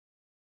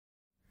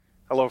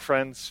Hello,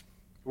 friends.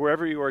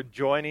 Wherever you are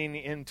joining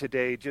in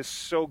today, just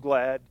so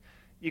glad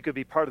you could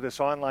be part of this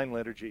online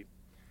liturgy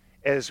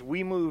as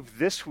we move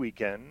this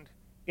weekend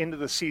into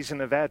the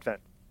season of Advent.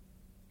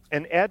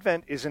 And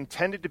Advent is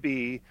intended to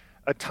be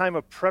a time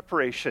of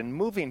preparation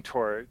moving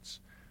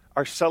towards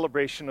our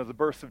celebration of the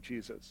birth of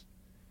Jesus.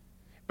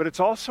 But it's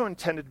also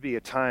intended to be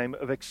a time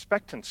of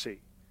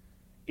expectancy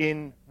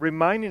in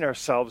reminding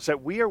ourselves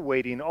that we are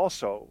waiting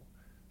also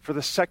for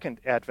the second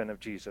advent of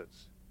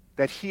Jesus,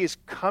 that he is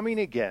coming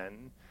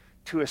again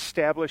to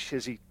establish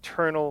his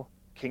eternal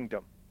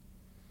kingdom.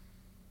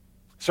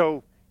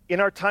 So, in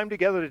our time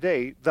together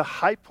today, the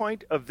high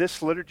point of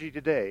this liturgy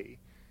today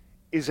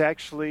is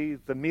actually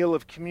the meal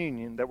of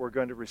communion that we're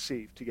going to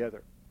receive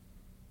together.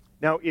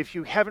 Now, if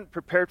you haven't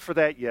prepared for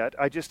that yet,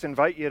 I just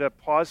invite you to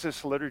pause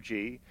this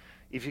liturgy.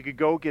 If you could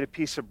go get a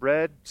piece of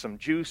bread, some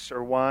juice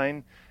or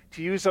wine,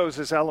 to use those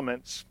as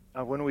elements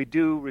when we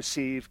do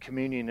receive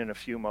communion in a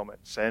few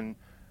moments, and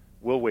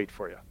we'll wait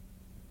for you.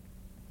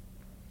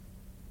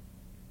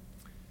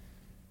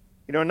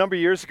 You know, a number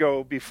of years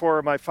ago,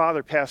 before my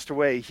father passed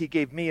away, he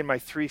gave me and my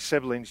three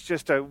siblings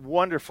just a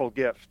wonderful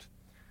gift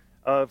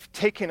of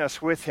taking us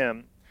with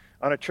him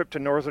on a trip to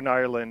Northern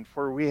Ireland,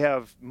 where we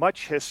have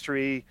much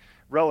history,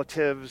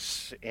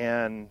 relatives,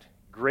 and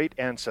great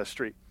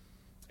ancestry.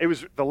 It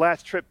was the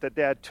last trip that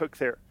Dad took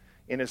there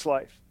in his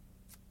life.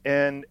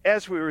 And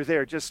as we were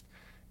there, just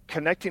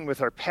connecting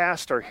with our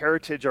past, our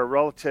heritage, our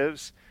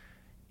relatives,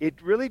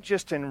 it really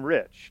just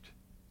enriched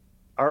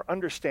our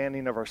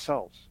understanding of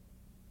ourselves.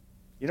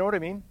 You know what I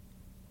mean?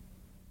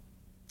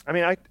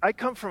 I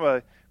come from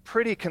a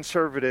pretty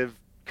conservative,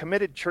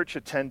 committed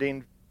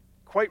church-attending,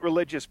 quite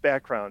religious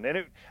background.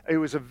 And it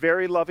was a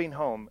very loving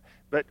home,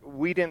 but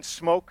we didn't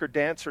smoke or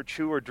dance or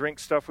chew or drink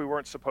stuff we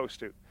weren't supposed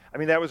to.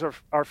 That was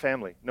our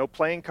family. No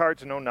playing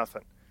cards, no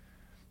nothing.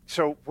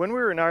 So when we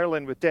were in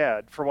Ireland with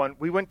Dad, for one,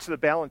 we went to the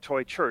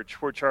Ballintoy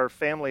Church, which our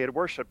family had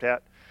worshipped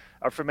at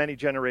for many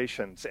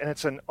generations. And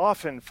it's an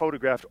often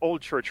photographed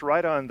old church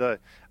right on the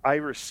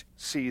Irish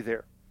Sea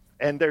there.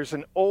 And there's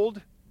an old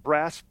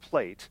brass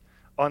plate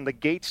on the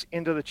gates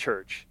into the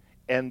church.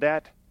 And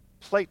that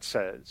plate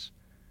says,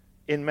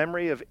 "In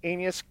memory of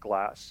Aeneas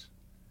Glass,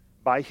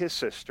 by his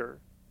sister,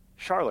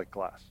 Charlotte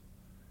Glass."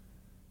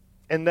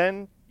 And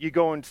then you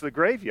go into the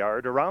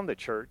graveyard around the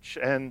church,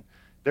 and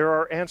there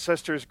are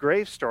ancestors'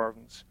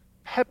 gravestones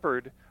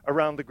peppered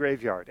around the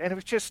graveyard. And it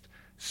was just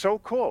so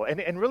cool.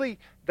 And really,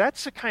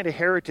 that's the kind of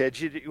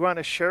heritage you want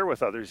to share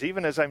with others,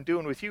 even as I'm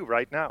doing with you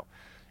right now.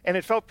 And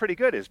it felt pretty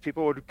good as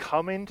people would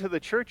come into the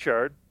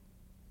churchyard,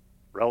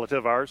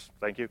 relative ours,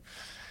 thank you.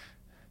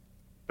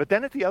 But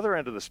then at the other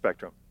end of the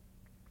spectrum,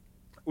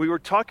 we were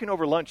talking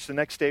over lunch the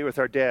next day with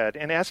our dad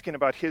and asking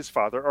about his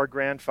father, our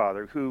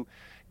grandfather, who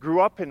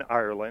grew up in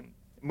Ireland,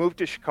 moved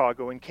to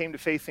Chicago, and came to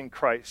faith in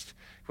Christ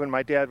when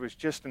my dad was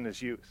just in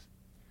his youth.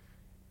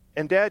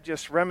 And Dad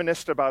just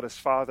reminisced about his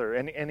father,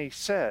 and he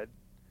said,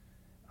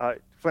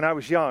 when I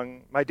was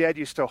young, my dad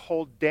used to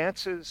hold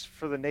dances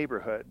for the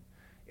neighborhood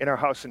in our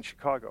house in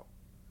Chicago.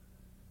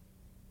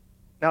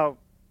 Now,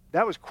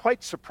 that was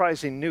quite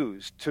surprising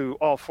news to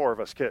all four of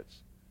us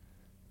kids.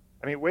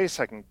 Wait a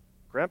second,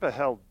 Grandpa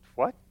held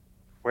what?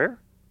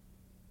 Where?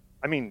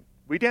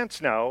 We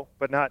dance now,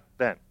 but not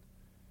then.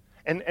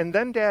 And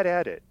then Dad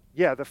added,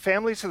 yeah, the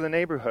families of the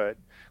neighborhood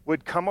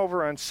would come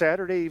over on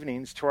Saturday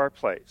evenings to our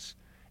place,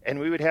 and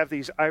we would have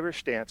these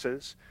Irish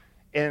dances,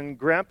 and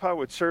Grandpa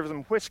would serve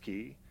them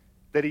whiskey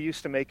that he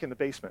used to make in the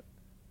basement.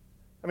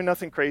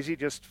 Nothing crazy,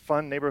 just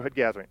fun neighborhood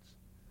gatherings.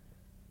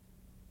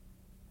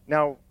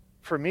 Now,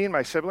 for me and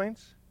my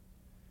siblings,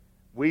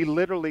 we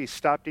literally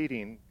stopped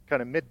eating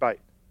kind of mid-bite.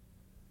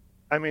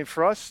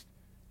 For us,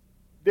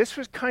 this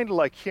was kind of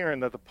like hearing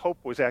that the Pope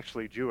was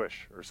actually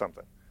Jewish or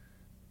something.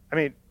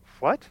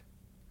 What?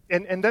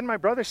 And then my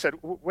brother said,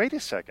 wait a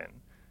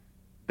second.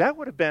 That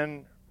would have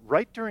been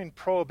right during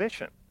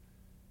Prohibition,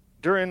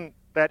 during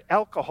that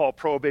alcohol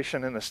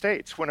prohibition in the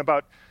States, when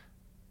about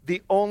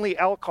the only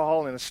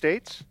alcohol in the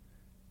States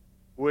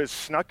was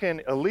snuck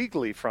in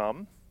illegally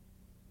from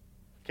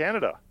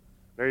Canada.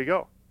 There you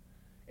go.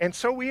 And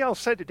so we all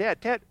said to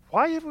Dad,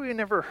 why have we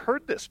never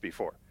heard this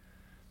before?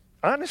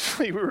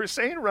 Honestly, we were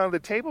saying around the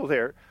table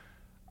there,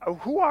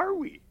 who are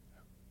we?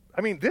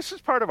 This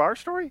is part of our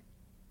story?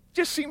 It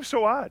just seems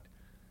so odd.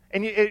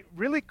 And it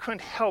really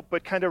couldn't help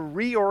but kind of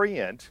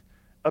reorient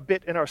a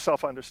bit in our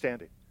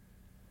self-understanding.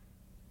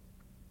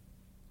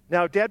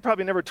 Now, Dad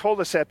probably never told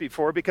us that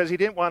before because he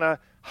didn't want to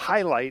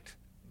highlight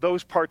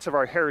those parts of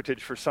our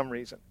heritage for some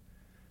reason.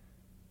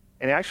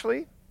 And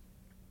actually,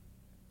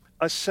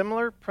 a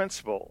similar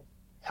principle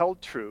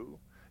held true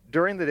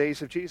during the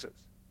days of Jesus.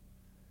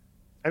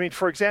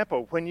 For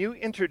example, when you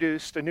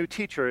introduced a new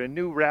teacher, a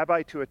new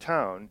rabbi to a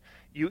town,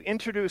 you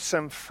introduced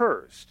them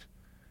first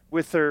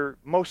with their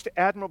most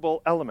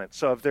admirable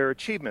elements of their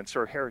achievements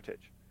or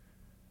heritage.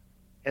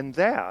 And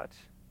that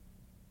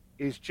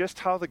is just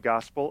how the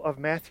Gospel of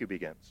Matthew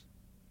begins.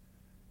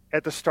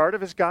 At the start of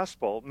his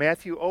Gospel,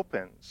 Matthew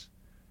opens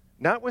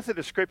not with a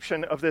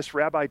description of this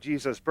Rabbi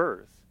Jesus'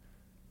 birth,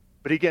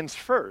 but he begins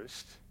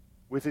first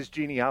with his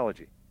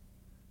genealogy.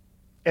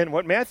 And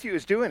what Matthew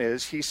is doing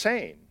is he's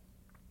saying,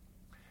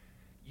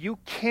 you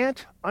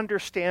can't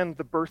understand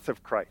the birth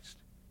of Christ.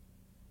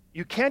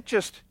 You can't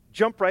just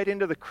jump right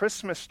into the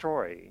Christmas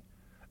story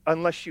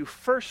unless you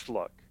first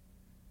look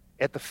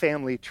at the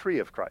family tree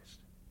of Christ.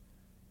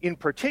 In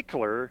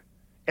particular,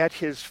 at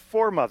his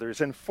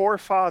foremothers and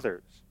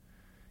forefathers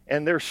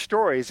and their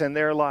stories and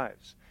their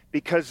lives,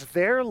 because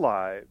their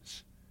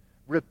lives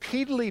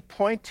repeatedly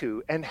point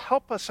to and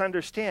help us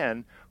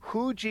understand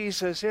who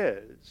Jesus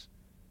is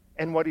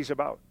and what he's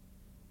about.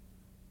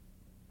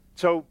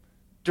 So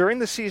during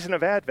the season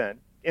of Advent,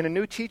 in a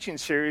new teaching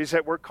series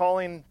that we're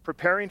calling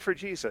Preparing for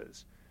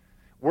Jesus,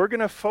 we're going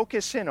to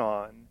focus in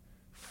on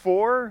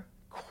 4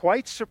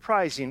 quite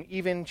surprising,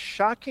 even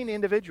shocking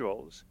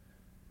individuals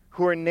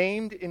who are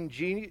named in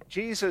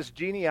Jesus'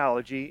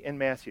 genealogy in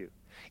Matthew,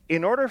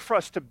 in order for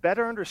us to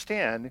better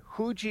understand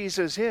who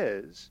Jesus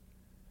is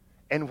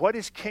and what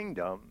his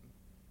kingdom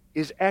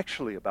is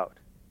actually about.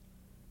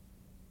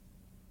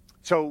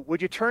 So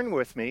would you turn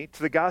with me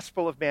to the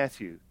Gospel of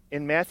Matthew,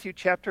 in Matthew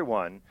chapter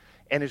 1,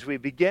 and as we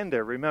begin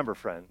there, remember,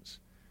 friends,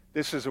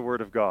 this is the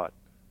Word of God.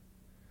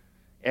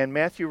 And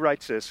Matthew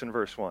writes this in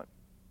verse 1.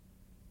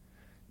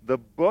 The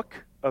book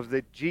of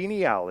the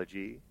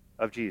genealogy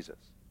of Jesus.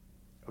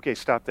 Okay,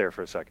 stop there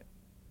for a second.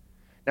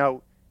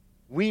 Now,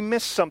 we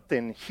miss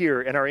something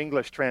here in our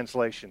English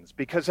translations,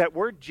 because that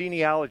word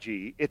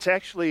genealogy, it's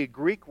actually a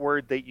Greek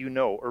word that you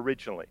know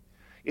originally.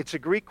 It's a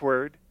Greek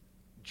word,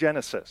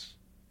 Genesis.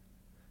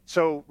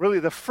 So really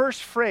the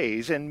first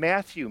phrase in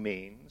Matthew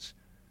means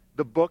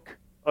the book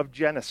of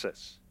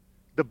Genesis,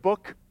 the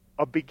book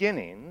of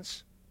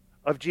beginnings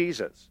of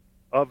Jesus,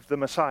 of the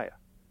Messiah.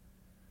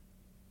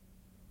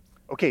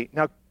 Okay,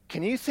 now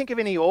can you think of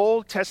any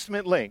Old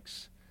Testament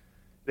links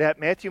that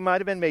Matthew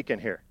might have been making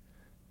here?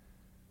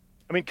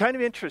 I mean, kind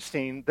of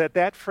interesting that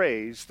that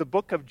phrase, the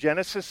book of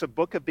Genesis, the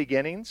book of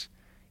beginnings,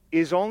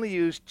 is only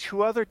used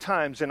 2 other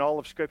times in all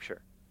of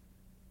Scripture.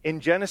 In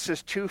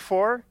Genesis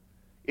 2:4,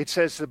 it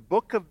says the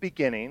book of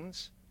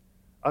beginnings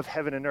of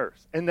heaven and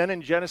earth. And then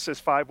in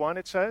Genesis 5:1,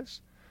 it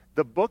says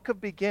the book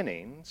of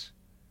beginnings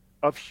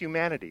of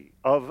humanity,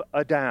 of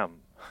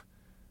Adam.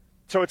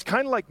 So it's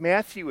kind of like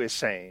Matthew is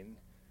saying,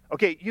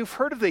 okay, you've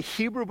heard of the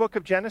Hebrew book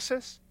of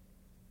Genesis?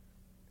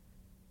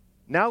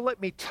 Now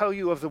let me tell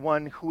you of the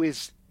one who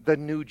is the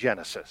new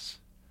Genesis.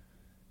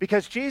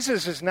 Because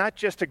Jesus is not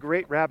just a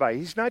great rabbi.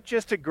 He's not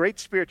just a great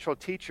spiritual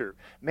teacher.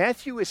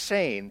 Matthew is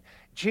saying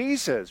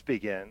Jesus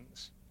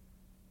begins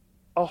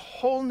a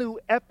whole new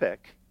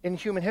epic in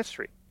human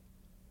history.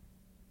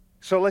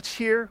 So let's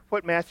hear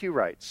what Matthew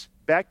writes.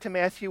 Back to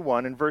Matthew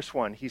 1 and verse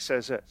 1, he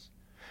says this.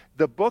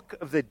 The book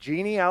of the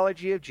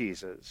genealogy of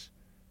Jesus,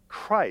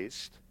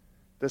 Christ,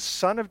 the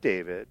son of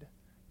David,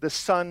 the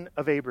son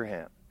of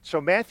Abraham. So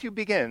Matthew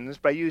begins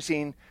by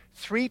using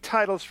 3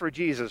 titles for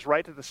Jesus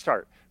right at the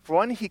start. For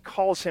one, he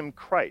calls him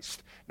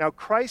Christ. Now,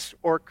 Christ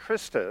or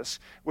Christus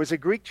was a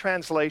Greek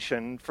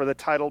translation for the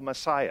title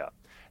Messiah.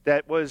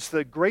 That was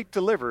the great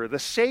deliverer, the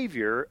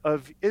Savior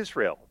of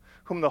Israel,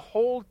 whom the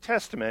whole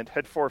Testament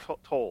had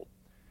foretold.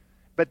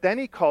 But then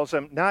he calls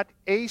him not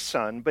a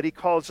son, but he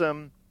calls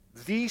him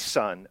the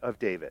son of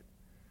David.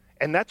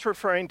 And that's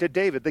referring to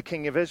David, the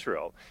king of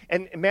Israel.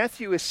 And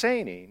Matthew is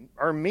saying,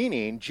 or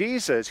meaning,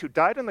 Jesus, who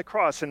died on the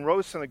cross and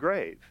rose from the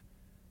grave,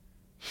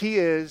 he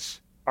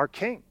is our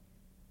king.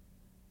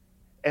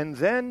 And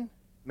then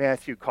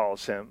Matthew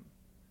calls him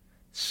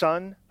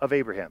son of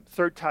Abraham,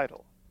 3rd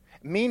title,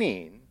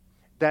 meaning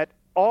that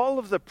all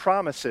of the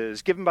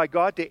promises given by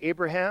God to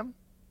Abraham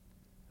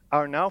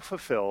are now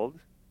fulfilled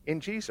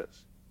in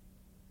Jesus.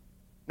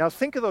 Now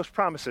think of those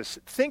promises.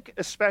 Think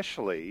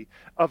especially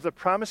of the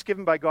promise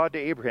given by God to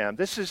Abraham.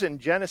 This is in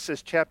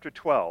Genesis chapter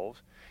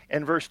 12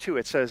 and verse 2.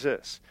 It says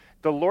this.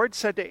 The Lord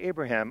said to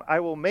Abraham, I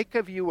will make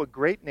of you a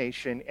great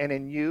nation, and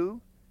in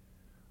you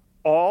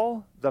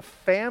all the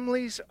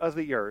families of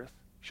the earth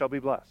shall be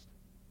blessed.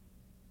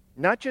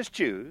 Not just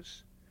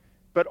Jews,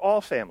 but all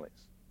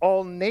families.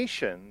 All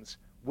nations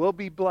will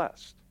be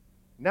blessed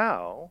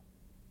now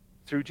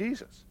through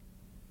Jesus.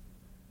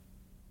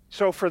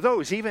 So for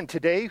those, even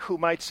today, who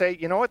might say,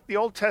 you know what, the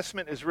Old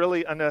Testament is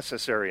really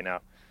unnecessary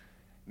now,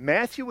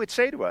 Matthew would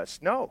say to us,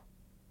 no,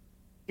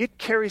 it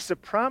carries the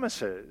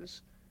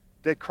promises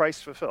that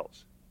Christ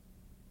fulfills.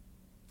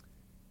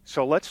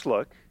 So let's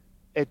look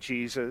at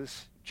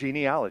Jesus'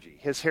 genealogy,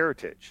 his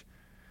heritage.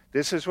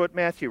 This is what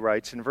Matthew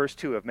writes in verse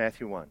 2 of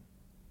Matthew 1.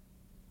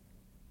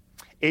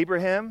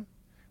 Abraham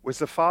was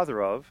the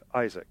father of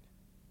Isaac.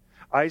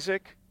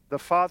 Isaac, the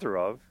father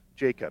of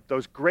Jacob,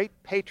 those great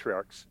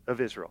patriarchs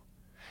of Israel.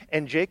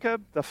 And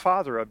Jacob, the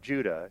father of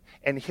Judah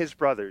and his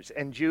brothers,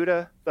 and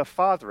Judah, the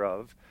father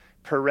of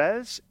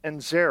Perez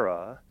and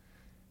Zerah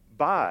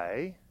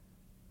by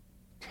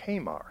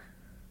Tamar.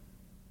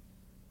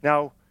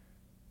 Now,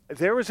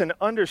 there was an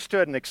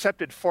understood and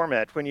accepted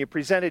format when you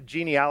presented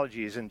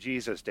genealogies in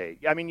Jesus' day.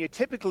 I mean, you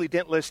typically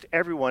didn't list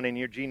everyone in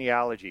your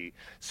genealogy.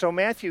 So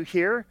Matthew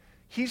here,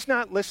 he's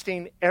not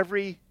listing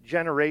every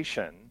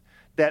generation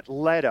that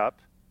led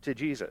up to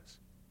Jesus.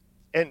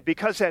 And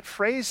because that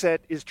phrase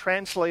that is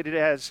translated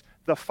as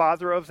the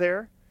father of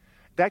there,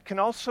 that can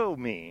also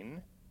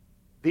mean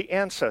the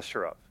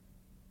ancestor of.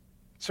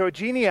 So a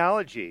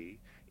genealogy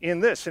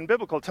in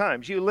biblical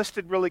times, you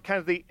listed really kind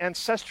of the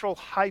ancestral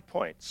high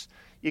points.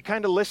 You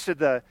kind of listed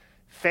the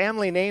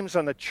family names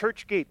on the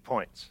church gate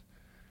points.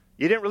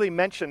 You didn't really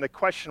mention the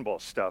questionable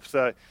stuff,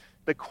 the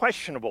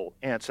questionable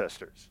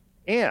ancestors.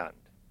 And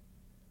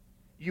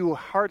you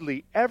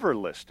hardly ever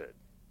listed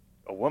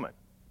a woman.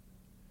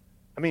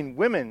 I mean,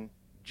 women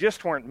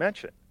just weren't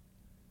mentioned.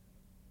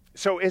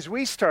 So as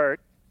we start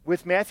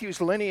with Matthew's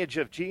lineage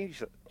of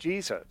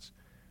Jesus,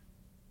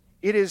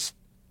 it is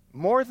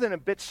more than a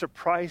bit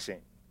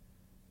surprising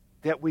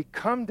that we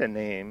come to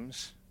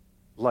names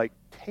like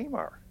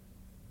Tamar.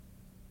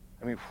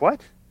 I mean,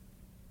 what?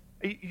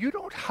 You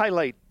don't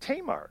highlight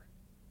Tamar.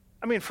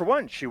 I mean, for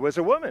one, she was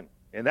a woman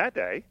in that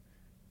day.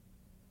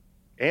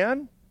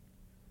 And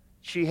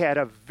she had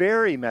a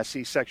very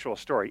messy sexual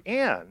story.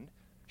 And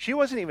she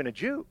wasn't even a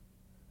Jew.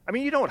 I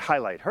mean, you don't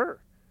highlight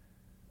her.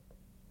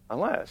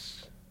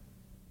 Unless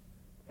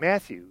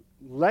Matthew,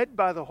 led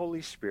by the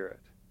Holy Spirit,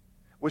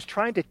 was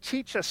trying to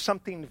teach us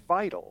something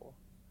vital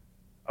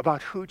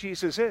about who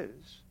Jesus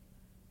is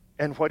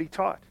and what he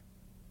taught.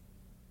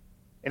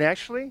 And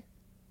actually,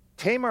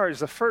 Tamar is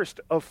the first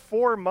of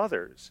 4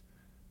 mothers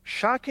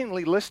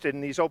shockingly listed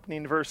in these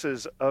opening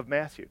verses of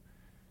Matthew.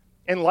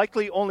 And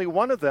likely only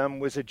one of them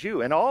was a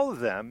Jew, and all of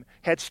them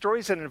had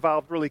stories that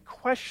involved really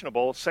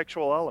questionable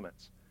sexual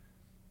elements.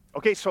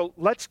 Okay, so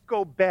let's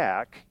go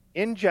back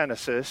in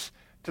Genesis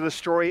to the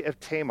story of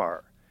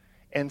Tamar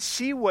and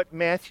see what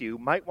Matthew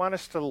might want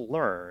us to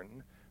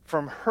learn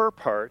from her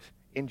part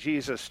in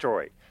Jesus'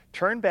 story.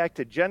 Turn back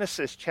to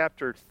Genesis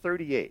chapter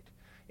 38.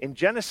 In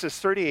Genesis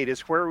 38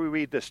 is where we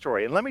read this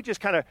story. And let me just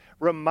kind of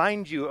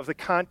remind you of the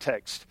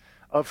context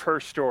of her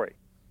story.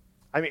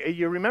 I mean,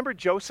 you remember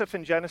Joseph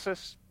in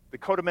Genesis, the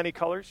coat of many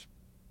colors?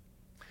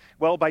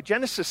 Well, by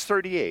Genesis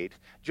 38,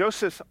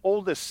 Joseph's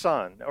oldest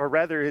son, or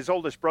rather his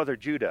oldest brother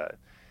Judah,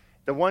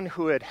 the one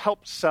who had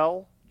helped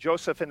sell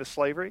Joseph into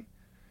slavery,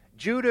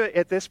 Judah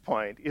at this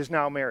point is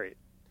now married.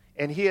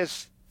 And he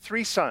has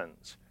 3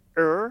 sons,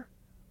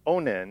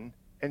 Onan,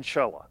 and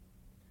Shelah.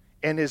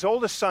 And his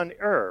oldest son,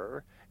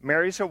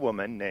 marries a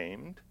woman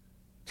named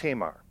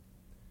Tamar.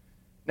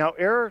 Now,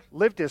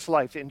 lived his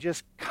life in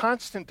just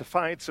constant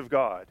defiance of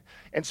God.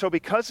 And so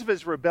because of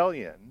his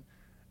rebellion,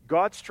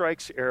 God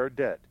strikes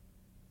dead.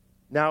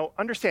 Now,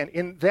 understand,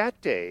 in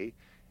that day,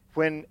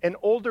 when an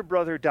older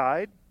brother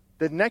died,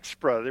 the next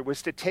brother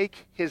was to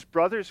take his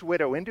brother's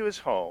widow into his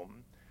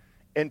home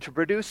and to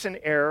produce an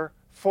heir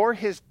for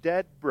his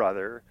dead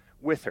brother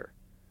with her.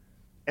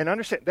 And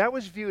understand, that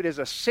was viewed as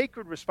a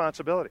sacred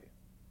responsibility.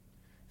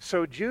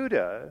 So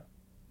Judah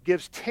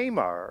gives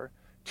Tamar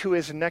to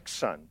his next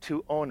son,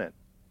 to Onan.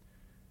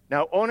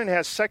 Now, Onan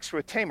has sex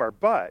with Tamar,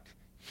 but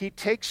he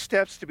takes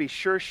steps to be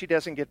sure she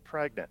doesn't get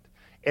pregnant.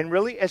 And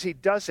really, as he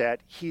does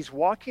that, he's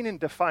walking in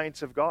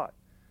defiance of God.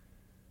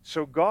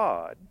 So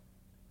God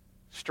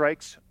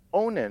strikes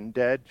Onan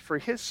dead for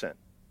his sin.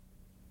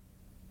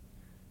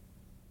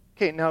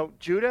 Okay, now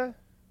Judah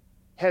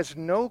has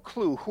no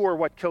clue who or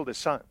what killed his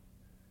son.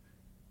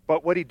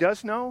 But what he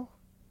does know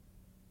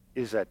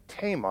is that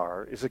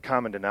Tamar is a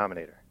common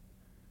denominator.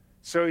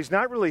 So he's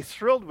not really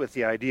thrilled with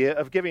the idea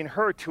of giving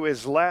her to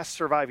his last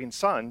surviving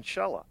son,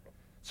 Shelah.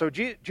 So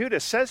Judah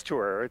says to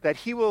her that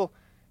he will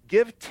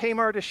give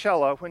Tamar to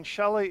Shelah when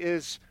Shelah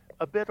is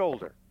a bit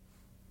older.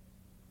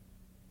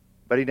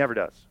 But he never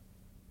does.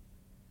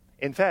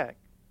 In fact,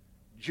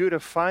 Judah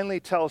finally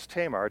tells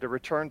Tamar to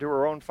return to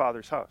her own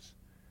father's house,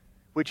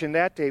 which in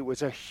that day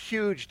was a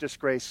huge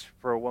disgrace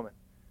for a woman.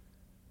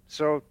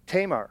 So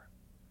Tamar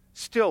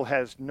still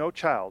has no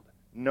child,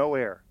 no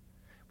heir,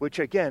 which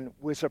again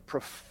was a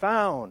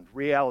profound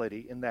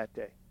reality in that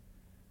day.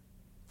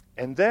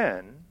 And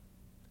then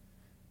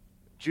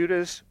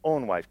Judah's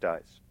own wife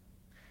dies.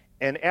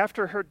 And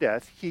after her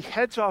death, he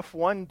heads off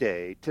one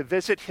day to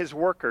visit his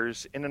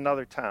workers in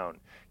another town.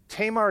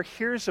 Tamar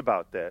hears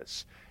about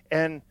this,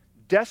 and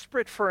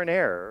desperate for an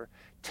heir,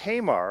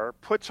 Tamar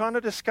puts on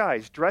a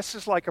disguise,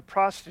 dresses like a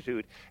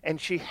prostitute,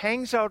 and she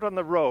hangs out on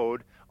the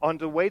road on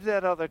the way to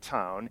that other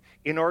town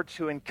in order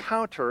to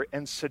encounter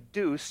and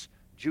seduce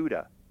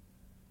Judah.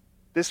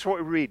 This is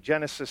what we read,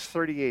 Genesis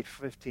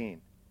 38:15.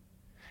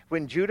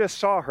 When Judah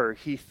saw her,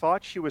 he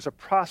thought she was a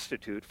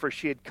prostitute, for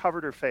she had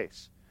covered her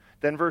face.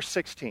 Then verse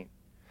 16,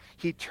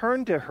 he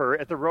turned to her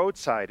at the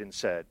roadside and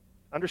said,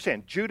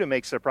 understand, Judah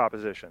makes a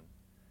proposition.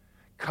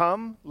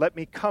 Come, let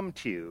me come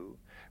to you,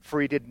 for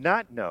he did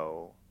not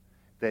know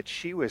that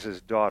she was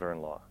his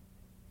daughter-in-law.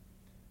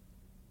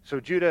 So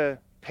Judah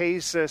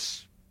pays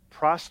this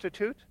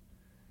prostitute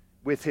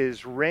with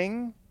his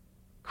ring,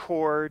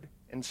 cord,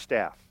 and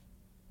staff.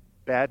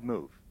 Bad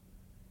move.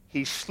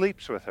 He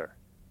sleeps with her.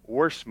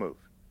 Worse move.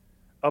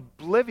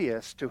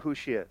 Oblivious to who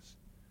she is.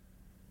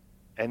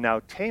 And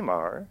now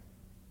Tamar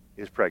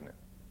is pregnant.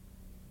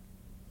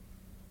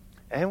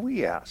 And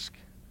we ask,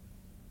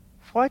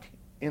 what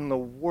in the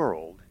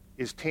world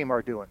is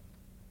Tamar doing?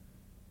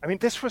 I mean,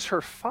 this was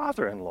her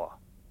father-in-law.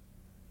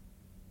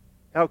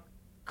 Now,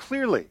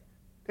 clearly,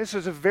 this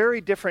is a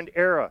very different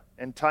era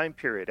and time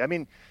period. I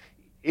mean,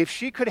 if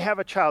she could have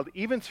a child,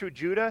 even through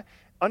Judah,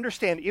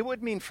 understand it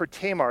would mean for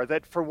Tamar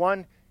that, for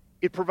one,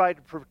 it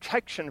provided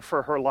protection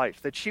for her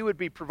life, that she would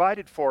be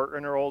provided for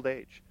in her old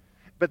age.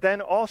 But then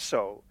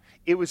also,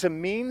 it was a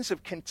means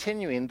of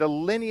continuing the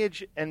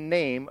lineage and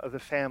name of the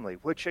family,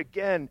 which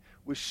again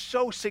was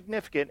so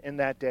significant in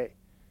that day.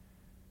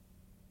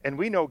 And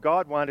we know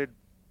God wanted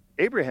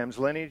Abraham's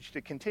lineage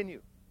to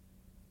continue.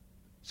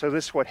 So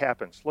this is what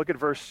happens. Look at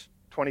verse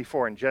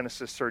 24 in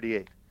Genesis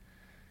 38.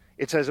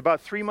 It says,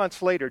 about 3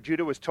 months later,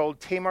 Judah was told,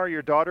 Tamar,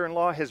 your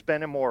daughter-in-law, has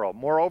been immoral.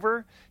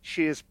 Moreover,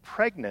 she is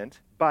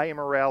pregnant by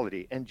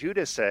immorality. And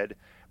Judah said,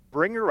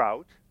 bring her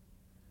out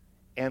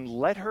and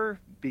let her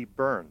be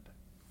burned.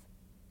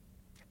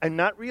 And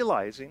not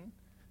realizing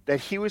that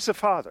he was the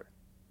father.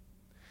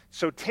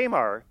 So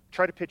Tamar,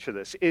 try to picture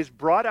this, is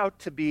brought out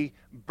to be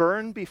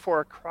burned before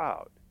a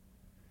crowd.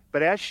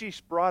 But as she's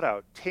brought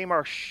out,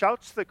 Tamar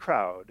shouts to the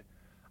crowd,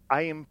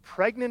 I am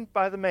pregnant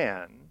by the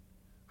man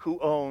who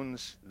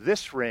owns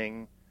this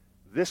ring,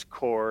 this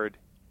cord,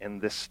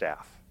 and this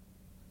staff.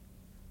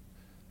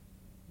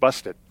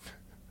 Busted.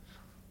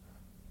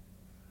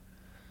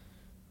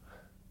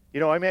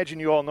 You know, I imagine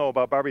you all know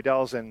about Barbie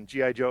dolls and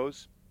G.I.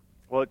 Joes.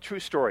 Well, a true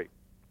story.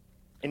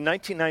 In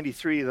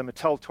 1993, the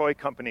Mattel Toy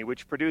Company,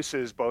 which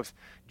produces both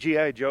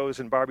G.I. Joes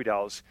and Barbie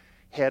dolls,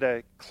 had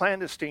a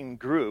clandestine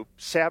group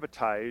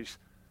sabotage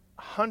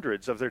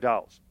hundreds of their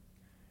dolls.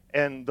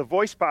 And the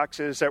voice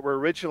boxes that were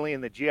originally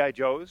in the G.I.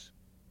 Joes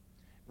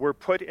were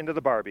put into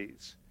the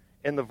Barbies.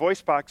 And the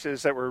voice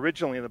boxes that were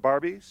originally in the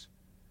Barbies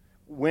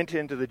went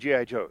into the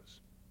G.I.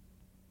 Joes.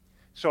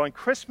 So on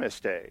Christmas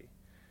Day,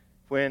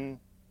 when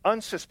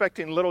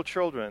unsuspecting little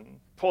children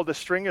pulled the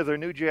string of their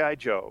new G.I.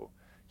 Joe,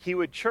 he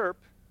would chirp,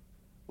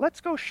 let's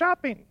go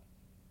shopping.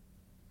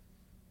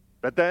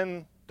 But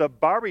then the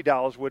Barbie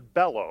dolls would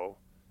bellow,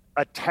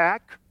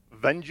 attack,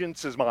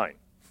 vengeance is mine.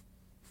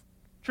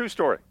 True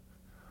story.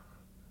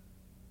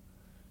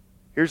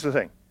 Here's the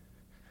thing.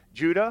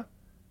 Judah,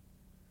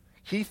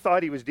 he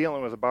thought he was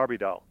dealing with a Barbie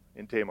doll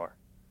in Tamar,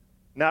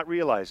 not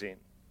realizing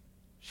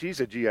she's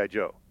a G.I.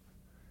 Joe.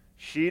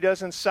 She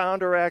doesn't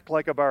sound or act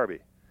like a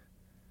Barbie.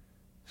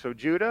 So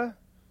Judah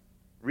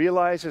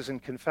realizes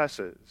and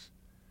confesses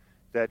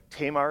that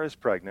Tamar is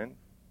pregnant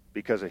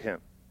because of him.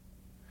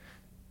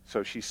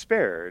 So she's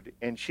spared,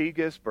 and she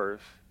gives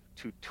birth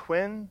to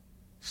twin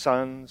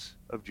sons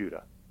of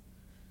Judah,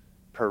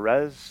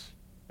 Perez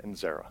and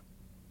Zerah.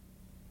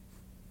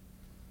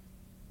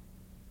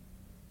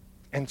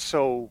 And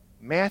so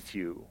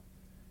Matthew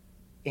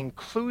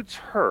includes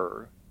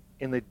her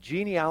in the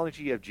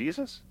genealogy of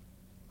Jesus.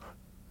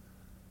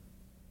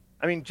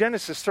 I mean,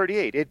 Genesis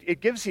 38,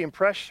 it gives the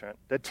impression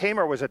that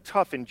Tamar was a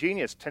tough,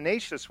 ingenious,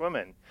 tenacious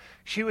woman.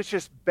 She was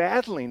just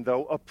battling,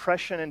 though,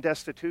 oppression and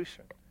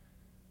destitution.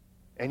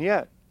 And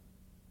yet,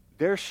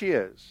 there she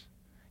is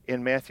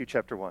in Matthew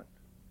chapter 1.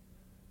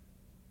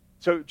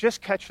 So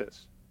just catch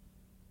this.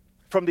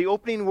 From the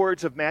opening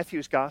words of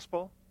Matthew's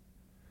gospel,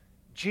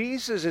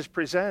 Jesus is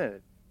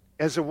presented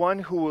as the one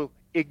who will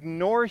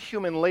ignore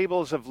human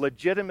labels of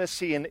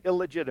legitimacy and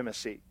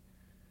illegitimacy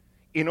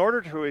in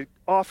order to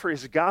offer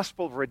his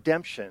gospel of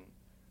redemption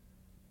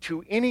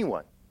to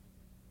anyone,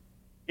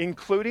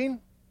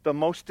 including the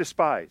most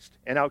despised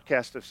and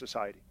outcast of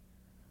society.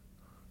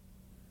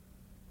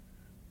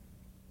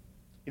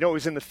 You know, it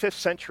was in the 5th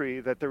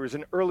century that there was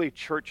an early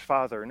church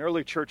father, an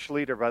early church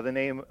leader by the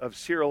name of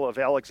Cyril of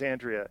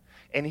Alexandria,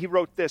 and he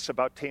wrote this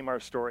about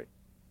Tamar's story.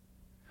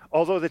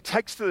 Although the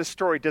text of the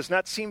story does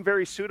not seem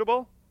very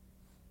suitable,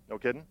 no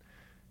kidding,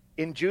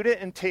 in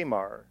Judah and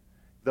Tamar,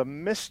 the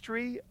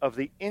mystery of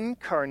the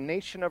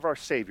incarnation of our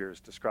Savior is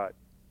described,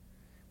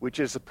 which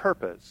is the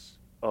purpose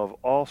of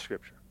all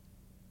Scripture.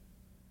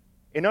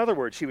 In other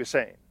words, he was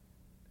saying,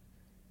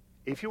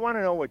 if you want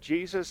to know what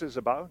Jesus is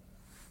about,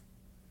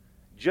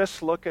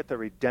 just look at the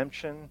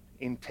redemption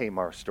in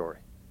Tamar's story.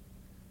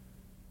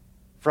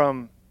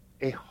 From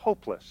a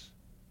hopeless,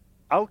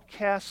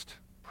 outcast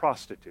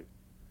prostitute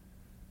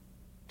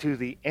to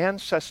the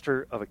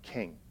ancestor of a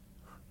king.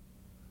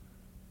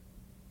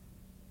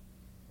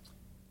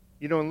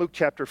 You know, in Luke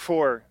chapter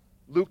 4,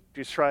 Luke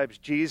describes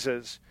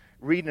Jesus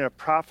reading a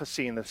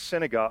prophecy in the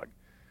synagogue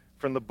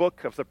from the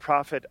book of the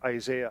prophet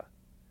Isaiah.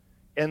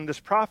 And this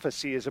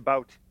prophecy is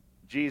about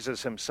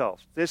Jesus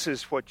himself. This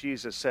is what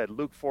Jesus said,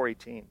 Luke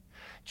 4:18.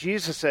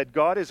 Jesus said,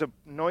 God has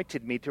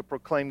anointed me to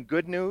proclaim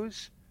good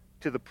news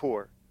to the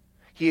poor.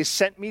 He has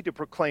sent me to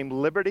proclaim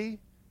liberty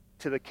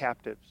to the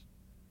captives,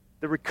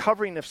 the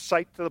recovering of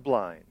sight to the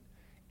blind,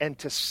 and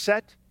to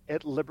set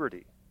at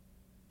liberty,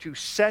 to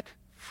set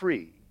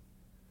free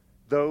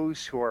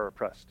those who are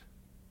oppressed.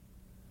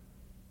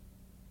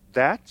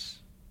 That's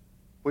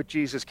what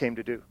Jesus came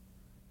to do.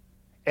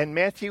 And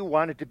Matthew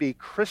wanted to be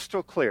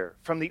crystal clear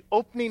from the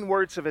opening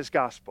words of his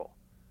gospel.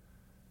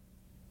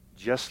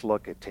 Just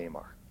look at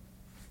Tamar.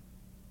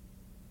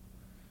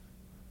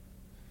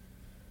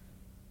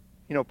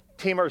 You know,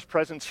 Tamar's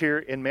presence here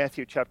in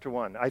Matthew chapter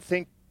 1, I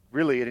think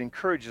really it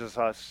encourages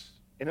us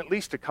in at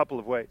least a couple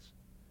of ways.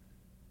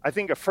 I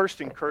think a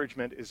first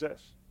encouragement is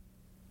this.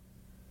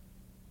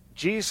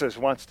 Jesus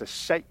wants to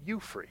set you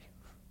free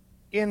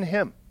in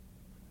him.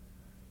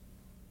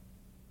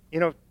 You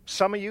know,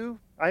 some of you,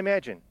 I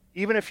imagine,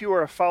 even if you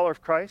are a follower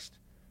of Christ,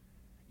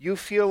 you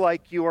feel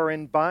like you are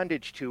in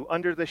bondage to,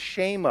 under the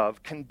shame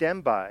of,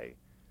 condemned by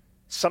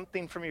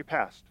something from your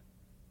past.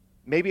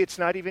 Maybe it's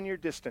not even your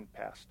distant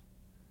past.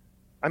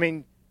 I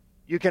mean,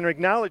 you can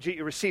acknowledge that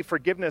you receive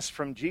forgiveness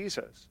from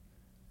Jesus,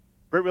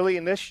 but really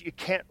in this, you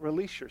can't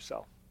release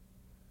yourself.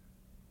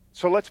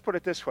 So let's put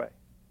it this way.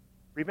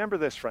 Remember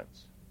this,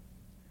 friends.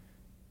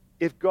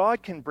 If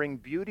God can bring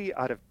beauty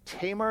out of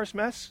Tamar's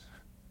mess,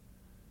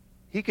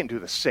 he can do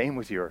the same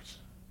with yours.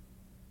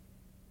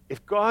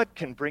 If God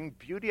can bring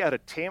beauty out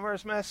of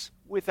Tamar's mess,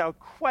 without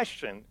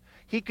question,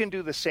 he can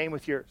do the same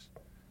with yours.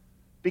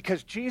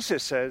 Because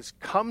Jesus says,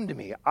 come to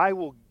me, I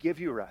will give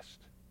you rest.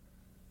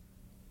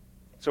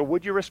 So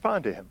would you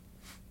respond to him?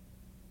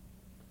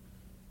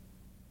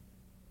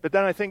 But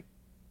then I think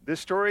this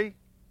story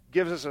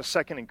gives us a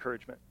second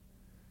encouragement.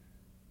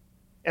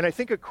 And I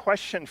think a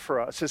question for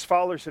us as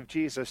followers of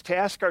Jesus to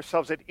ask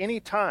ourselves at any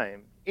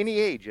time, any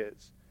age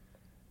is,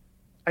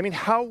 I mean,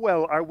 how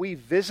well are we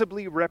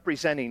visibly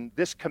representing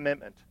this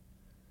commitment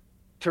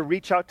to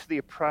reach out to the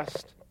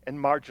oppressed and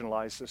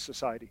marginalized of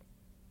society?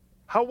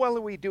 How well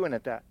are we doing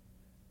at that?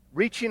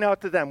 Reaching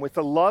out to them with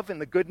the love and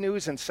the good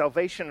news and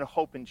salvation and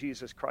hope in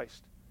Jesus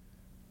Christ.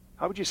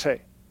 How would you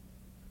say?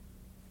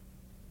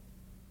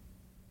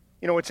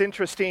 You know, what's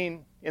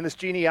interesting in this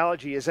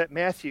genealogy is that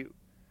Matthew,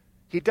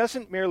 he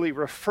doesn't merely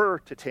refer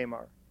to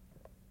Tamar,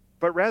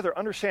 but rather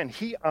understand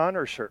he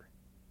honors her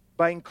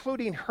by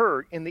including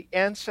her in the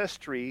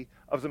ancestry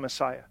of the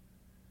Messiah,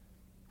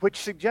 which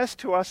suggests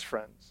to us,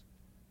 friends,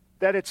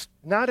 that it's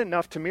not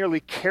enough to merely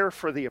care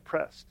for the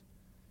oppressed,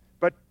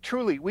 but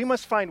truly we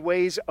must find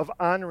ways of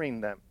honoring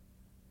them,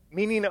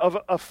 meaning of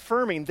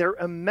affirming their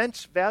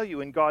immense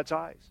value in God's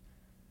eyes,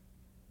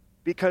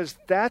 because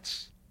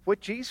that's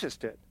what Jesus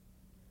did.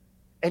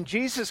 And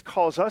Jesus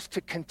calls us to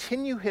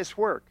continue his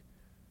work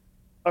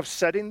of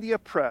setting the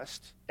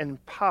oppressed and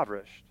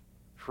impoverished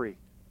free.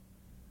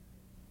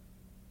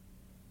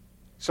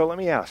 So let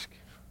me ask,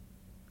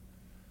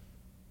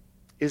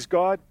 is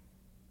God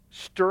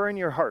stirring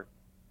your heart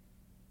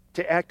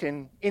to act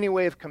in any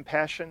way of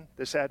compassion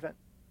this Advent?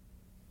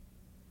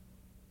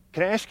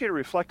 Can I ask you to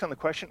reflect on the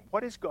question,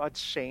 what is God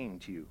saying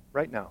to you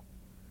right now?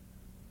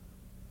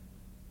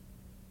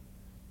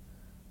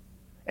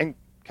 And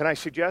can I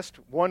suggest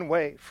one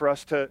way for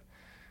us to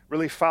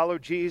really follow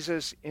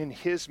Jesus in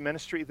his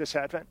ministry this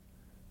Advent?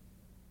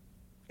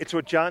 It's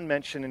what John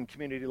mentioned in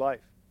Community Life.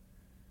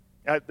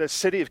 The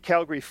City of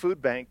Calgary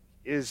Food Bank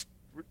is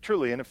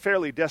truly in a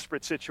fairly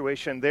desperate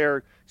situation.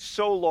 They're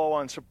so low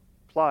on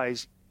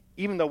supplies,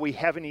 even though we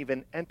haven't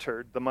even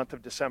entered the month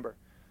of December.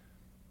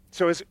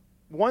 So as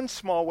one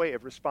small way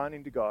of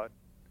responding to God,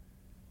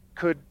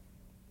 could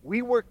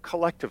we work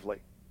collectively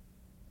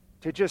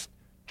to just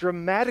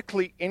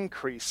dramatically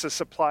increase the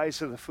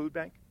supplies of the food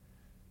bank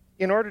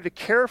in order to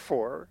care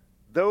for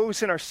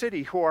those in our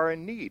city who are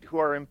in need, who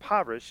are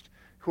impoverished,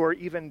 who are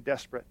even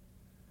desperate?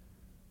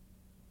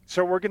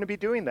 So we're going to be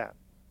doing that.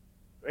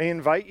 I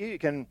invite you,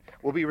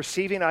 we'll be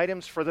receiving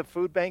items for the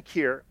food bank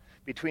here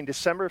between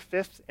December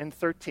 5th and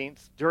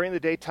 13th during the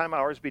daytime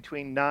hours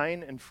between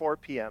 9 and 4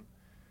 p.m.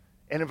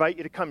 and invite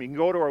you to come. You can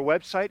go to our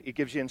website. It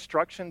gives you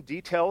instruction,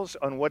 details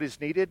on what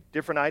is needed,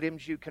 different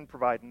items you can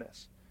provide in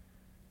this.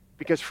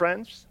 Because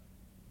friends,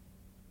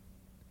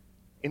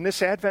 in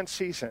this Advent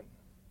season,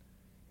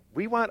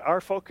 we want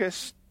our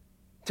focus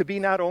to be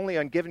not only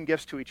on giving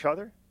gifts to each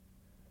other,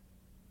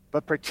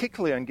 but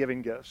particularly on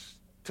giving gifts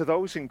to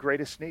those in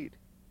greatest need.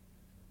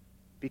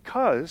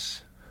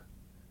 Because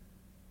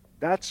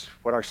that's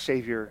what our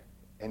Savior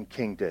and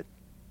King did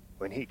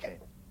when he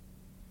came.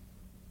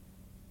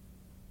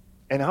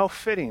 And how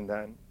fitting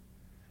then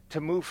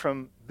to move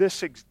from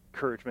this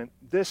encouragement,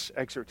 this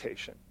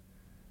exhortation,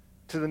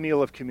 to the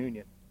meal of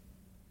communion,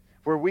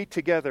 where we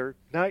together,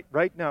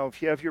 right now,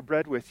 if you have your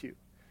bread with you,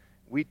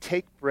 we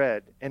take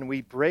bread and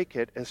we break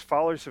it as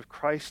followers of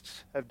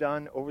Christ have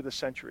done over the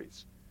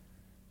centuries.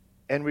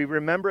 And we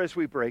remember as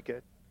we break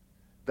it,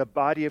 the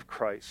body of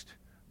Christ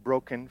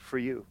broken for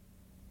you.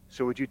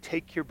 So would you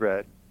take your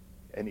bread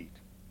and eat?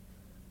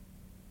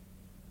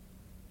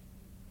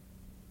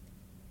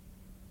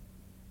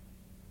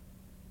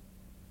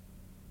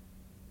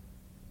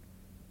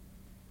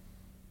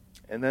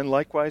 And then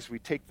likewise, we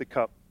take the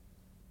cup,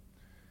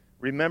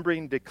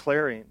 remembering,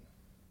 declaring,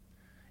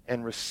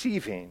 and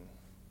receiving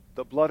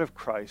the blood of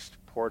Christ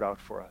poured out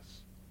for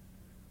us.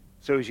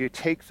 So as you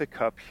take the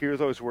cup, hear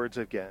those words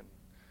again.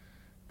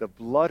 The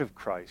blood of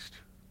Christ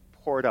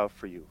poured out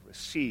for you.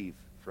 Receive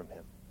from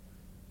him.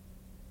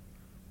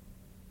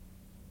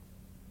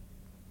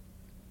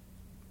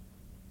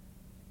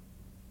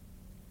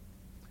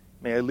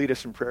 May I lead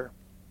us in prayer?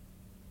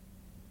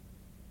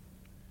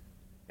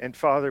 And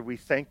Father, we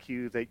thank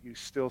you that you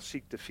still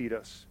seek to feed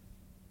us,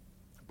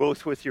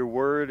 both with your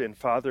word and,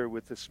 Father,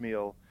 with this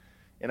meal.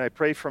 And I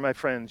pray for my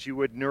friends, you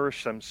would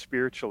nourish them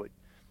spiritually.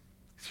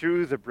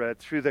 through the bread,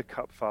 through the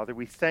cup, Father.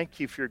 We thank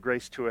you for your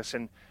grace to us.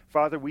 And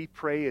Father, we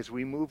pray as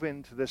we move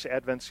into this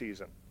Advent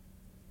season,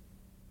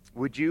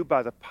 would you,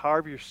 by the power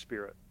of your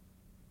Spirit,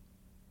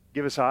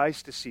 give us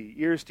eyes to see,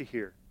 ears to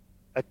hear,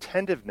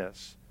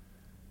 attentiveness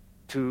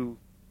to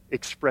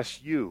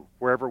express you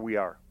wherever we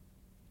are,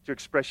 to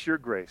express your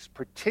grace,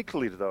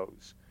 particularly to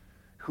those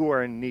who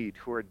are in need,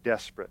 who are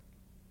desperate,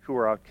 who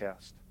are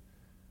outcast.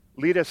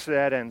 Lead us to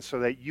that end so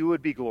that you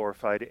would be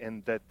glorified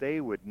and that they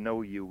would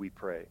know you, we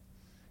pray.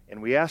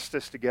 And we ask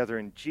this together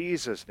in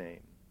Jesus' name.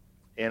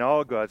 And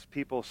all God's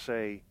people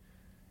say,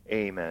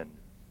 amen.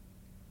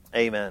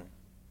 Amen.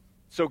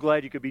 So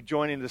glad you could be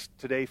joining us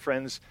today,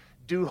 friends.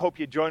 Do hope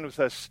you join with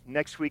us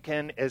next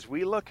weekend as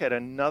we look at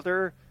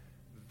another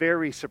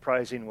very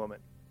surprising woman.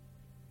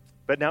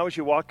 But now as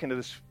you walk into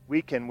this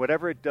weekend,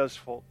 whatever it does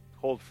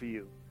hold for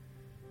you,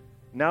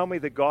 now may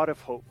the God of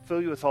hope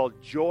fill you with all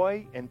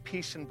joy and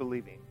peace in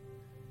believing,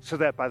 so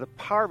that by the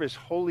power of his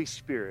Holy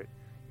Spirit,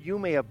 you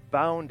may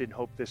abound in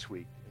hope this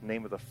week. In the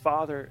name of the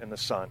Father, and the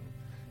Son,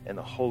 and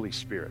the Holy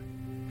Spirit.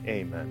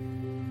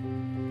 Amen.